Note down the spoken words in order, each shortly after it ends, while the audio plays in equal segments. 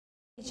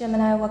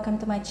Gemini, welcome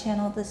to my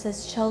channel. This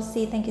is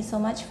Chelsea. Thank you so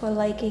much for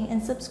liking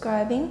and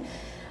subscribing.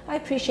 I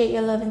appreciate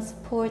your love and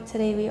support.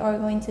 Today we are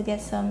going to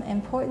get some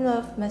important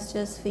love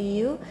messages for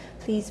you.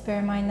 Please bear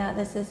in mind that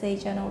this is a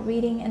general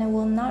reading and it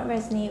will not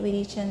resonate with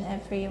each and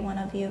every one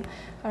of you.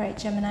 Alright,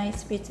 Gemini,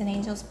 spirits and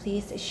angels,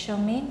 please show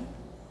me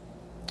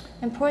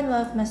important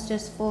love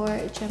messages for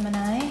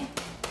Gemini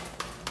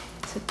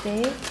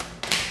today.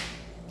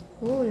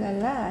 Ooh la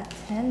la,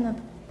 10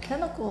 of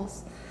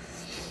Pentacles.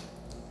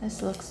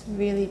 This looks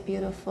really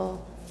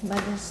beautiful, but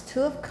there's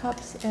 2 of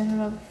Cups in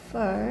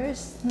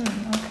reverse.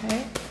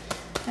 Okay.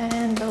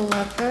 And the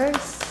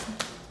Lovers.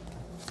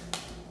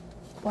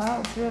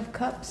 Wow, 3 of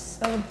Cups,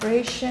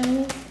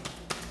 celebration.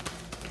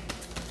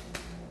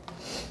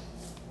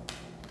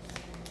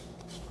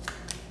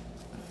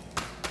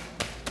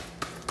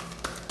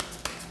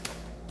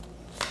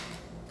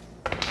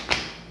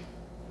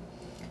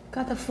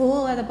 Got the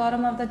Fool at the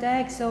bottom of the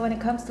deck. So when it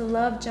comes to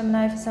love,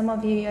 Gemini, for some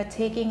of you, you're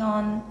taking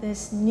on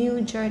this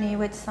new journey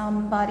with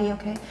somebody,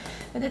 okay?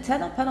 With the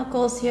 10 of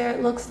Pentacles here,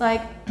 it looks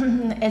like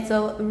it's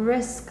a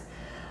risk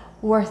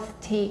worth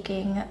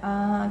taking.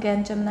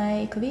 Again,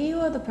 Gemini, it could be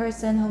you or the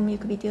person whom you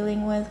could be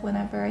dealing with.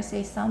 Whenever I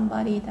say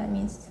somebody, that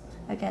means,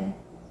 again,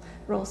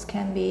 roles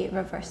can be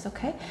reversed,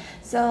 okay?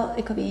 So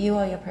it could be you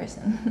or your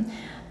person.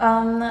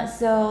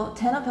 So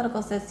 10 of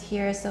Pentacles is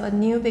here, so a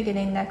new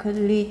beginning that could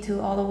lead to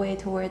all the way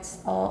towards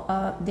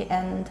the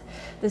end.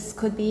 This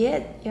could be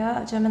it,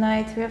 yeah.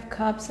 Gemini, 3 of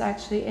Cups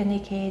actually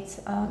indicates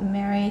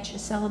marriage,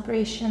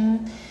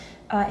 celebration,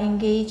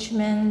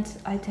 engagement.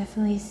 I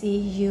definitely see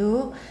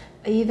you.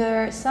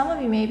 Either some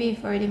of you maybe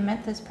you've already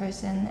met this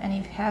person, and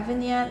if you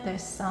haven't yet,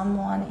 there's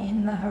someone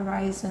in the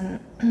horizon.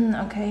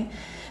 Okay,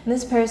 and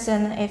this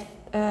person, if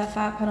 5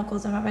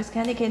 Pentacles in reverse,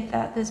 can indicate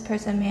that this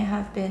person may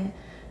have been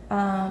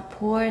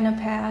poor in the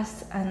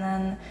past, and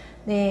then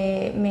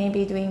they may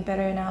be doing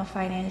better now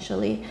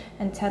financially.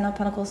 And 10 of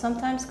Pentacles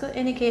sometimes could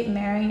indicate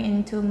marrying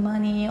into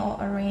money or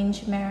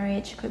arranged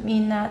marriage. Could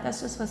mean that.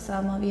 That's just for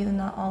some of you,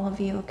 not all of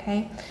you,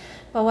 okay?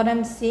 But what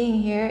I'm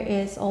seeing here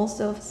is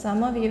also for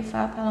some of you,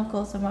 5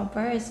 Pentacles in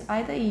reverse,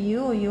 either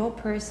you or your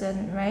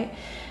person, right?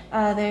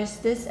 There's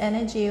this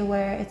energy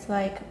where it's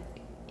like,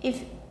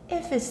 if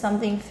it's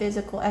something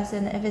physical, as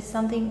in if it's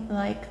something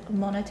like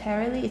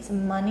monetarily, it's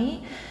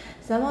money.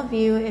 Some of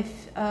you,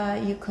 if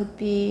you could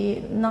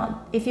be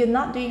not, if you're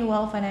not doing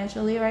well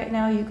financially right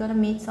now, you're gonna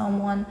meet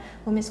someone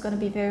whom is gonna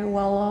be very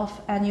well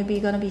off, and you're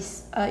gonna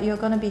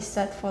be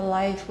set for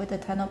life with the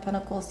 10 of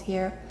Pentacles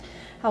here.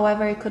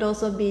 However, it could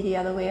also be the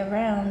other way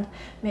around.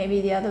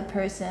 Maybe the other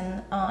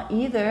person,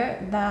 either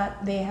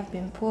that they have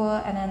been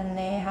poor and then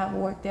they have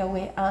worked their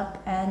way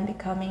up and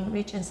becoming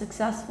rich and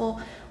successful,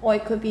 or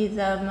it could be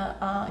them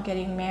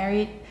getting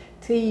married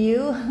to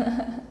you.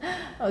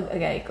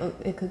 Okay,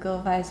 it could go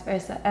vice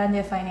versa, and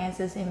their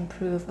finances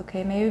improve.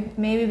 Okay,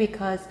 maybe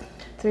because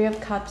 3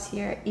 of Cups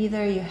here,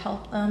 either you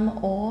help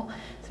them, or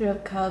 3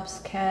 of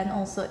Cups can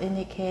also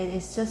indicate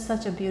it's just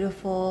such a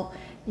beautiful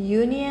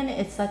union.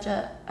 It's such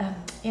a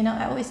you know,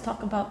 I always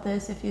talk about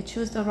this. If you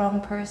choose the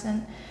wrong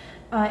person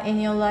in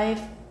your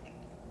life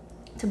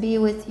to be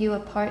with you, a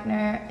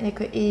partner, it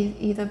could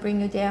either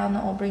bring you down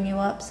or bring you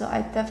up. So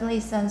I definitely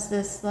sense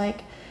this,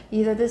 like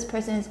either this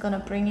person is going to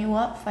bring you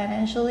up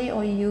financially,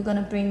 or you're going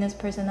to bring this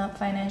person up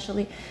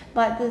financially.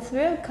 But the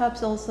 3 of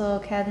Cups also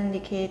can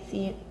indicate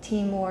the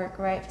teamwork,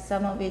 right? For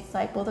some of it, it's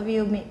like both of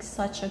you make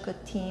such a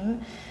good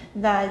team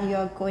that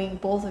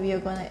both of you are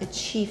going to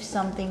achieve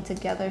something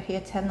together here.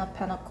 10 of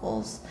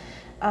Pentacles.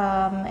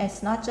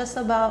 It's not just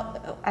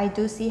about, I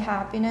do see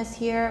happiness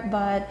here,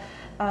 but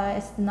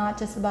it's not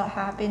just about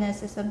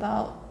happiness, it's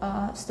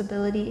about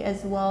stability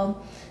as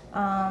well.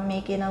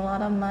 Making a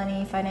lot of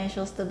money,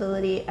 financial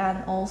stability,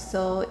 and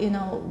also, you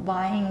know,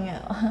 buying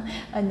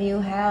a new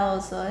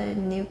house or a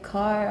new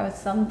car or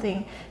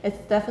something. It's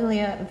definitely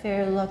a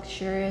very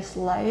luxurious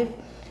life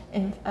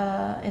in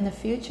the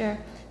future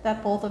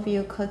that both of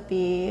you could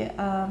be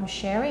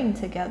sharing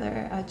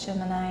together.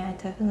 Gemini, I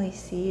definitely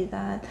see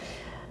that.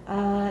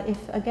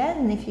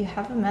 If you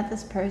haven't met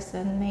this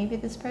person, maybe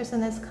this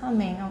person is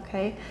coming,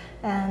 okay?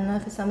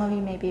 And for some of you,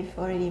 maybe you've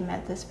already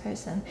met this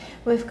person.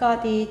 We've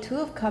got the 2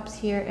 of Cups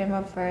here in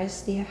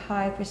reverse, the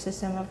High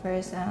Priestess in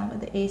reverse, and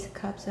the Ace of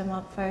Cups in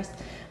reverse.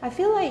 I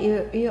feel like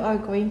you are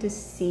going to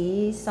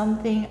see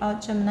something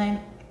out, Gemini.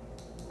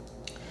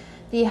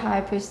 The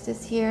High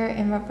Priestess here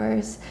in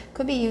reverse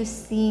could be you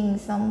seeing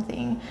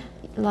something,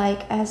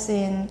 like as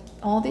in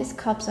all these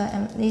cups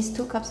are, these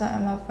 2 cups are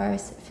in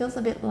reverse. It feels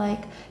a bit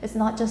like it's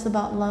not just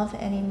about love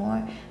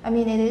anymore. I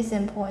mean, it is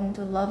important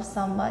to love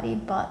somebody,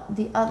 but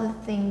the other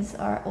things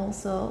are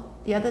also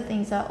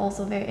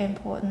very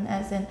important,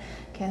 as in,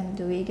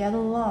 do we get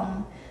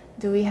along?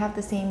 Do we have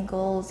the same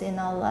goals in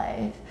our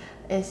life?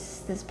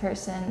 Is this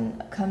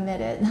person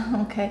committed?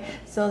 Okay,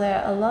 so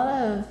there are a lot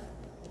of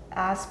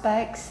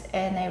aspects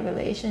in a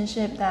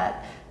relationship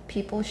that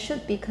people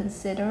should be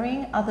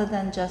considering other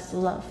than just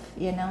love,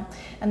 you know.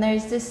 And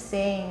there's this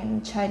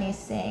saying, Chinese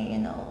saying, you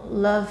know,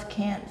 love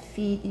can't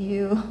feed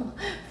you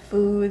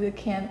food,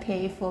 can't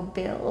pay for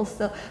bills.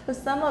 So for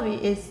some of you,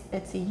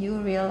 it's you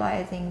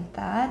realizing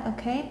that,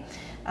 okay?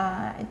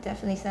 It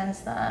definitely sense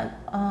that.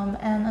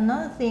 And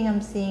another thing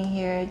I'm seeing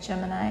here,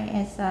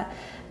 Gemini, is that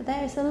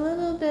there's a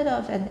little bit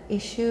of an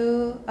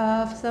issue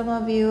of some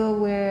of you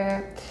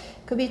where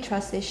could be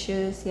trust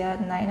issues. Yeah,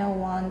 9 of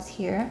Wands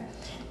here.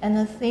 And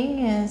the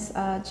thing is,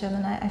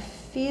 Gemini, I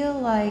feel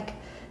like,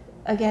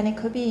 again, it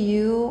could be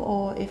you,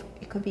 or if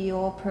it could be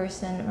your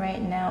person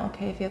right now,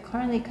 okay? If you're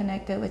currently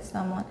connected with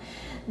someone,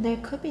 there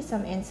could be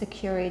some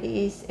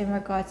insecurities in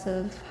regards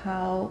of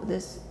how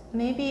this,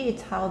 maybe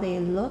it's how they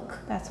look.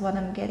 That's what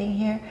I'm getting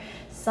here.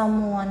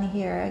 Someone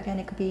here, again,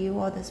 it could be you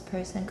or this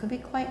person, could be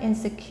quite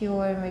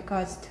insecure in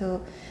regards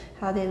to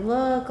how they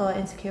look, or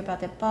insecure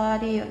about their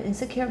body, or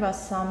insecure about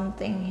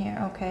something here,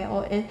 okay?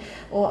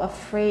 Or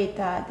afraid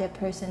that their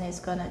person is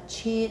gonna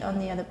cheat on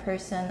the other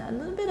person. A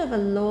little bit of a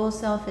low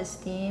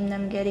self-esteem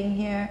I'm getting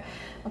here,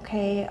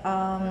 okay?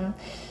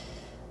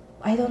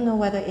 I don't know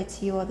whether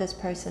it's you or this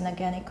person.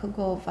 Again, it could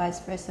go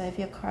vice versa if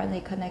you're currently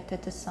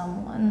connected to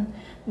someone.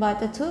 But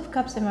the Two of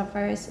Cups in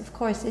reverse, of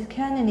course, it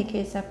can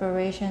indicate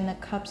separation. The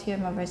Cups here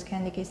in reverse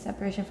can indicate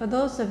separation. For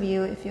those of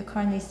you, if you're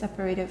currently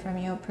separated from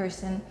your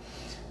person,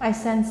 I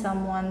sense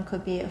someone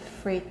could be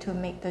afraid to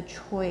make the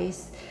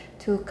choice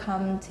to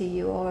come to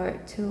you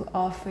or to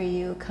offer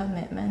you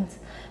commitment,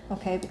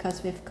 okay?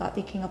 Because we've got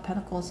the King of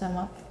Pentacles in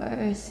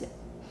reverse.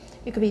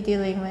 You could be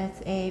dealing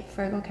with a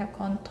Virgo,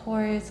 Capricorn,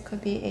 Taurus,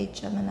 could be a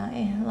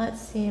Gemini. Let's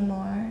see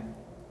more.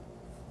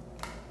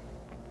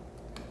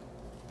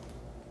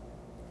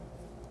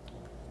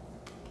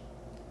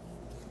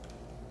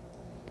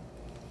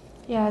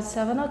 Yeah,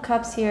 Seven of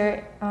Cups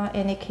here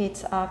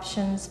indicates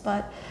options,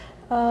 but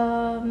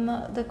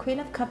the Queen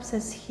of Cups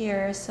is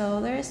here, so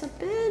there's a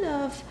bit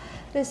of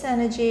this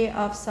energy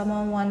of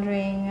someone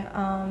wondering,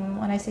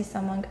 when I say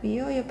someone, could be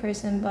you or your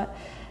person, but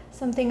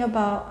something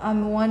about,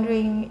 I'm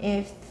wondering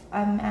if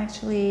I'm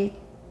actually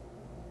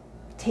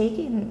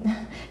taking,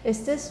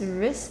 is this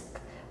risk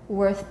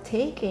worth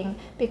taking?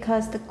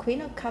 Because the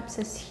Queen of Cups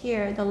is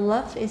here, the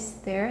love is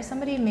there,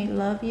 somebody may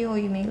love you or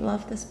you may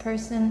love this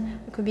person,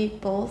 it could be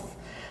both.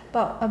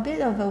 But a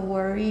bit of a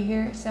worry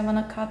here, Seven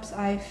of Cups,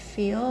 I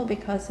feel,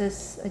 because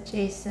it's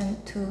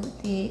adjacent to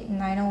the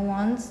Nine of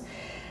Wands.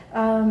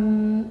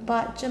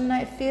 But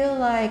Gemini, I feel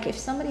like if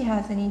somebody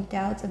has any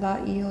doubts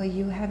about you, or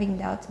you having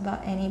doubts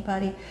about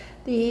anybody,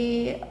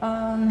 the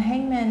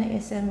Hangman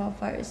is in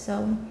reverse.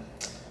 So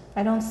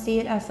I don't see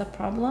it as a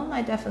problem.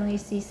 I definitely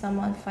see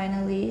someone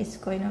finally is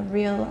going to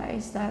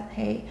realize that,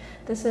 hey,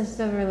 this is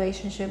the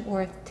relationship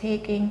worth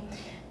taking,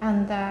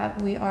 and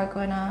that we are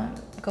going to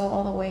go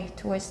all the way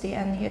towards the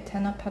end here.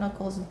 Ten of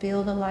Pentacles,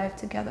 build a life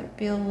together,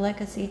 build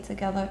legacy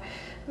together.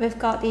 We've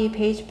got the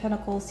Page of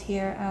Pentacles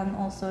here, and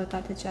also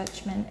got the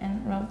Judgment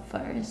in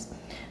reverse.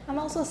 I'm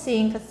also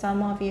seeing for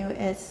some of you,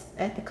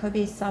 it could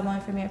be someone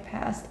from your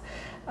past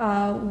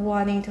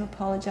wanting to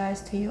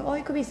apologize to you, or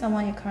it could be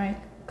someone you're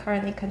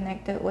currently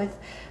connected with,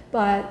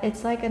 but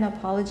it's like an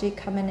apology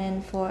coming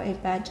in for a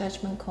bad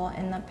judgment call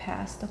in the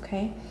past,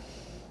 okay?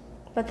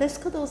 But this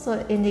could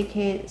also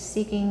indicate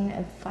seeking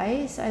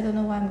advice. I don't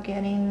know why I'm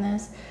getting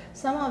this.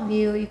 Some of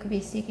you, you could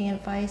be seeking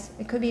advice.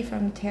 It could be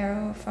from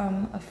tarot,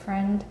 from a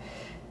friend,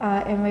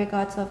 in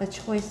regards of a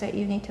choice that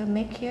you need to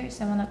make here.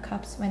 Seven of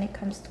Cups when it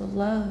comes to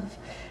love.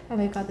 And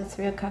we've got the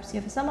Three of Cups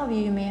here. For some of you,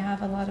 you may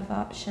have a lot of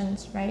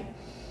options, right?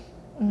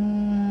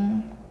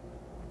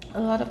 A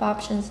lot of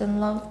options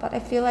in love, but I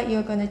feel like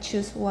you're going to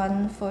choose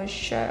one for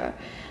sure.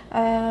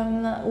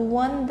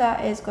 One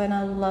that is going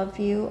to love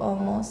you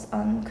almost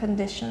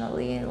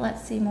unconditionally.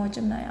 Let's see more,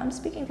 Gemini. I'm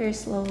speaking very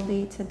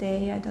slowly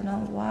today. I don't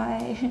know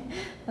why.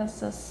 That's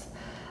just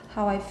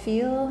how I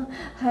feel.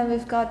 And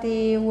we've got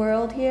the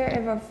World here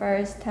in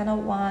reverse, Ten of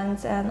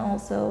Wands, and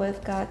also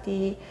we've got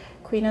the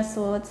Queen of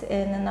Swords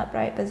in an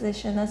upright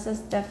position. This is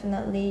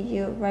definitely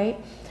you,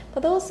 right? For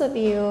those of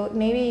you,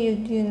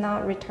 maybe you're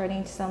not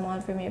returning to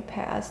someone from your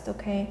past,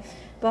 okay?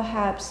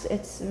 Perhaps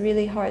it's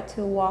really hard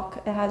to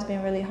walk. It has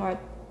been really hard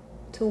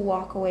to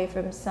walk away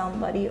from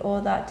somebody,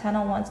 or that Ten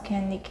of Wands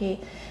can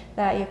indicate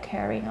that you're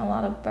carrying a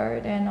lot of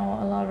burden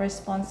or a lot of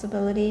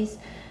responsibilities.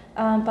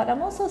 But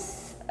I'm also,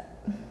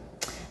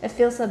 it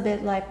feels a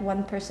bit like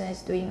one person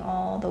is doing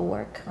all the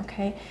work,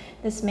 okay?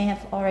 This may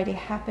have already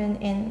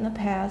happened in the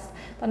past,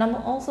 but I'm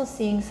also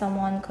seeing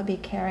someone could be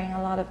carrying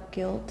a lot of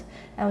guilt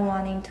and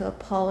wanting to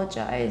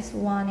apologize,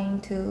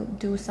 wanting to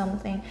do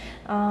something.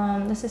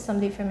 This is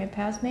somebody from your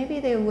past. Maybe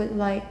they would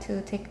like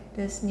to take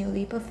this new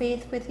leap of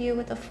faith with you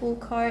with the Fool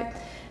card.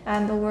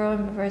 And the World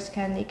in reverse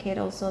can indicate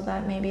also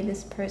that maybe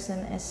this person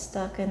is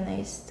stuck and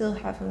they still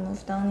haven't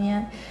moved on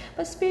yet.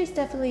 But Spirit's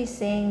definitely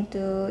saying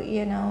to,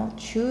 you know,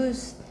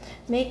 choose,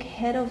 make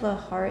head over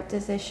heart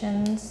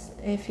decisions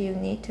if you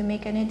need to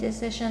make any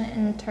decision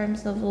in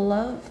terms of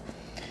love.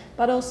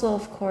 But also,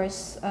 of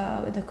course,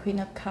 with the Queen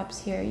of Cups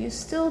here, you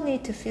still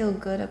need to feel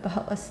good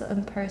about a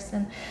certain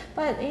person.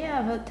 But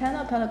yeah, the Ten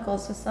of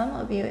Pentacles, for some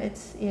of you,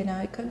 it's, you know,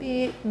 it could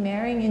be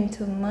marrying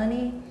into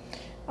money,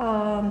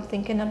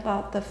 thinking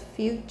about the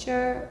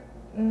future.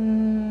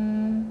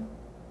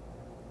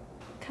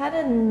 kind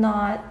of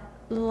not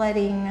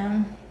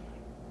letting,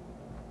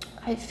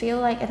 I feel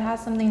like it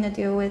has something to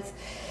do with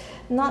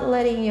not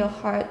letting your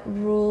heart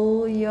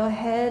rule your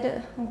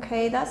head.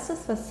 Okay, that's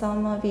just for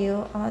some of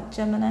you,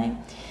 Gemini.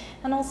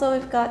 And also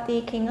we've got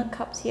the King of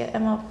Cups here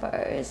in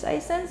reverse. I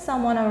sense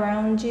someone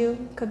around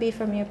you, could be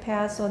from your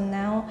past or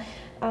now,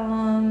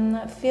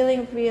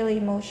 feeling really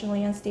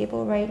emotionally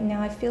unstable right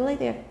now. I feel like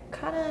they're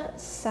kind of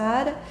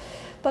sad,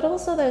 but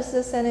also there's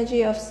this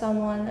energy of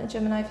someone,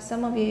 Gemini, for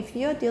some of you, if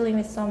you're dealing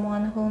with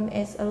someone whom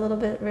is a little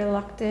bit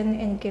reluctant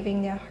in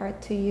giving their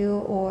heart to you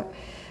or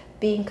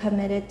being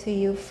committed to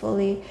you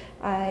fully,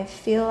 I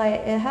feel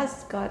like it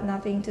has got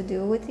nothing to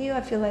do with you.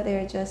 I feel like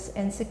they're just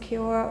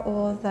insecure,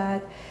 or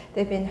that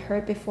they've been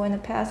hurt before in the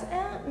past.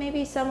 And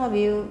maybe some of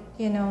you,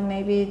 you know,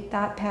 maybe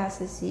that past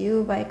is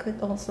you, but it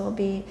could also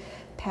be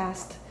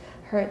past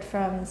hurt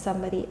from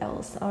somebody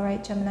else. All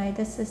right, Gemini,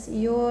 this is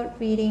your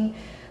reading.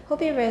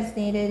 Hope it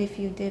resonated. If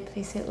you did,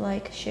 please hit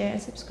like, share,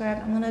 and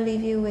subscribe. I'm going to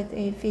leave you with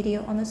a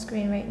video on the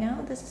screen right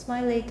now. This is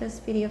my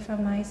latest video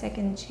from my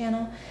second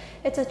channel.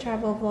 It's a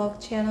travel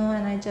vlog channel,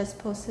 and I just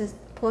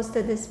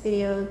posted this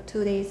video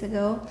 2 days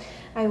ago.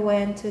 I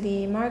went to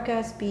the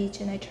Margas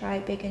beach and I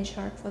tried bacon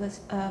shark for the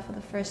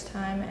first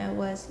time. It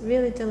was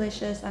really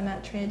delicious. I'm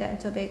at Trinidad and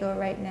Tobago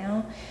right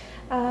now.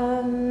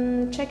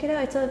 Check it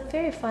out. It's a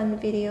very fun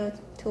video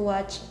to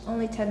watch,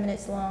 only 10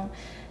 minutes long.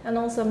 And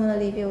also I'm going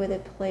to leave you with a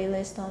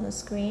playlist on the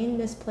screen.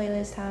 This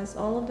playlist has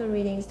all of the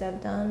readings that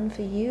I've done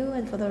for you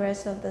and for the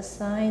rest of the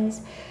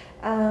signs.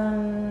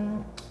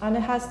 And it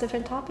has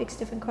different topics,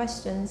 different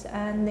questions,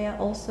 and they're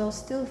also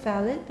still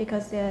valid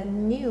because they're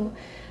new.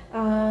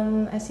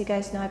 As you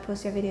guys know, I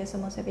post your videos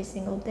almost every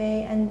single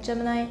day. And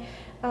Gemini,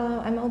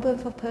 I'm open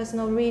for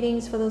personal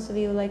readings. For those of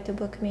you who like to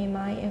book me,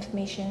 my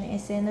information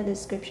is in the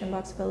description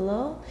box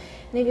below.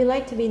 And if you'd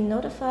like to be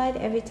notified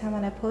every time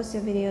when I post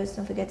your videos,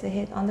 don't forget to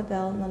hit on the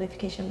bell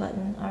notification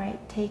button. All right,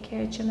 take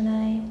care,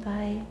 Gemini.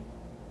 Bye.